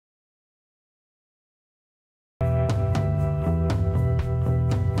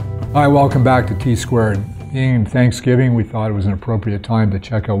Hi, welcome back to T-Squared. Being Thanksgiving, we thought it was an appropriate time to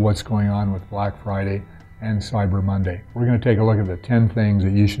check out what's going on with Black Friday and Cyber Monday. We're going to take a look at the 10 things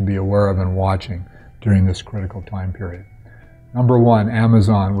that you should be aware of and watching during this critical time period. Number one,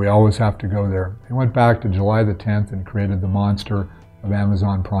 Amazon. We always have to go there. They went back to July the 10th and created the monster of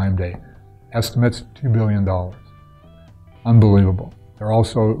Amazon Prime Day. Estimates, $2 billion. Unbelievable. They're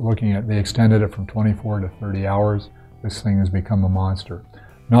also looking at, they extended it from 24 to 30 hours. This thing has become a monster.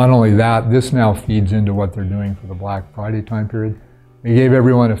 Not only that, this now feeds into what they're doing for the Black Friday time period. They gave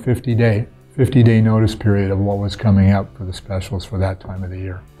everyone a 50-day notice period of what was coming up for the specials for that time of the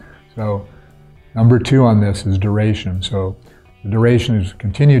year. So number two on this is duration. So the duration has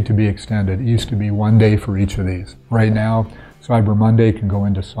continued to be extended. It used to be 1 day for each of these. Right now, Cyber Monday can go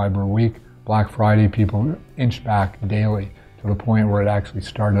into Cyber Week. Black Friday, people inch back daily to the point where it actually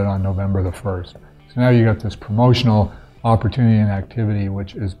started on November the 1st. So now you got this promotional opportunity and activity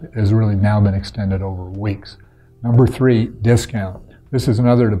which is really now been extended over weeks. Number three, discount. This is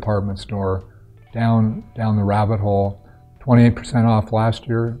another department store down the rabbit hole. 28% off last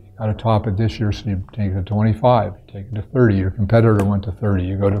year, you got to top it this year, so you take it to 25, you take it to 30, your competitor went to 30,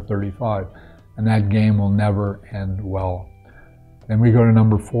 you go to 35, and that game will never end well. Then we go to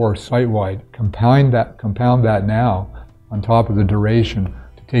number four, site-wide. Compound that now on top of the duration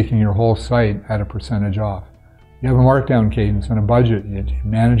to taking your whole site at a percentage off. You have a markdown cadence and a budget, you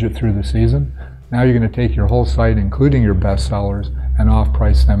manage it through the season. Now you're going to take your whole site, including your best sellers, and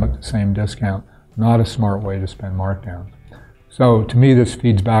off-price them at the same discount. Not a smart way to spend markdowns. So to me, this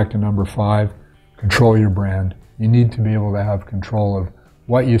feeds back to number five, control your brand. You need to be able to have control of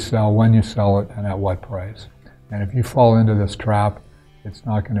what you sell, when you sell it, and at what price. And if you fall into this trap, it's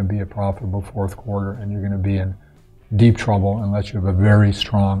not going to be a profitable fourth quarter, and you're going to be in deep trouble unless you have a very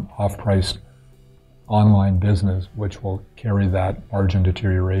strong off-price online business, which will carry that margin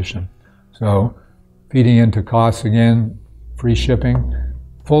deterioration. So feeding into costs again, free shipping,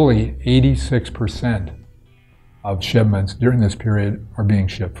 fully 86% of shipments during this period are being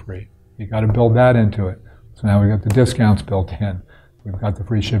shipped free. You got to build that into it. So now we've got the discounts built in. We've got the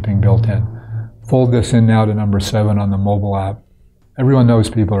free shipping built in. Fold this in now to number seven on the mobile app. Everyone knows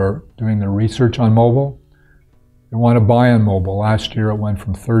people are doing their research on mobile. They want to buy on mobile. Last year it went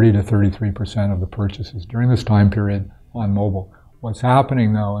from 30 to 33% of the purchases during this time period on mobile. What's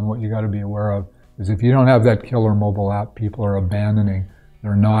happening though, and what you got to be aware of, is if you don't have that killer mobile app, people are abandoning.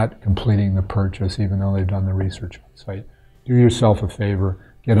 They're not completing the purchase even though they've done the research on the site. Do yourself a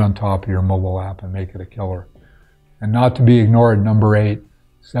favor, get on top of your mobile app and make it a killer. And not to be ignored, number eight,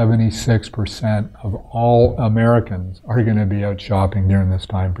 76% of all Americans are going to be out shopping during this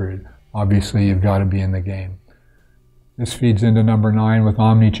time period. Obviously, you've got to be in the game. This feeds into number nine with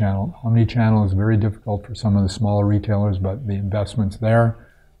omnichannel. Omnichannel is very difficult for some of the smaller retailers, but the investments there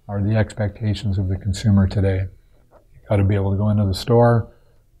are the expectations of the consumer today. You've got to be able to go into the store,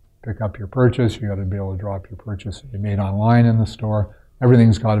 pick up your purchase. You've got to be able to drop your purchase that you made online in the store.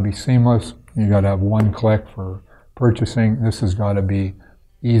 Everything's got to be seamless. You've got to have one click for purchasing. This has got to be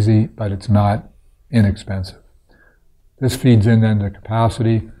easy, but it's not inexpensive. This feeds in then to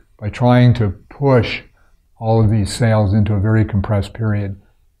capacity. By trying to push all of these sales into a very compressed period,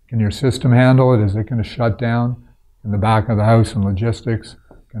 can your system handle it? Is it going to shut down in the back of the house and logistics?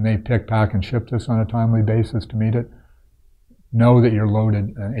 Can they pick, pack, and ship this on a timely basis to meet it? Know that you're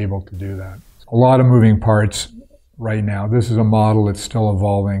loaded and able to do that. A lot of moving parts right now. This is a model that's still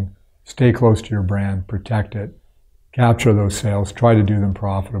evolving. Stay close to your brand, protect it, capture those sales, try to do them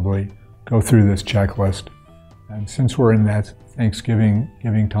profitably, go through this checklist. And since we're in that Thanksgiving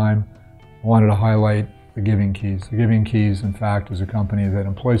giving time, I wanted to highlight the Giving Keys. The Giving Keys, in fact, is a company that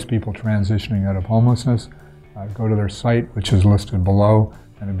employs people transitioning out of homelessness. Go to their site, which is listed below,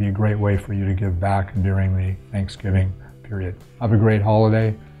 and it'd be a great way for you to give back during the Thanksgiving period. Have a great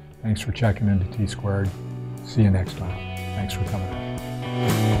holiday. Thanks for checking into T-Squared. See you next time. Thanks for coming.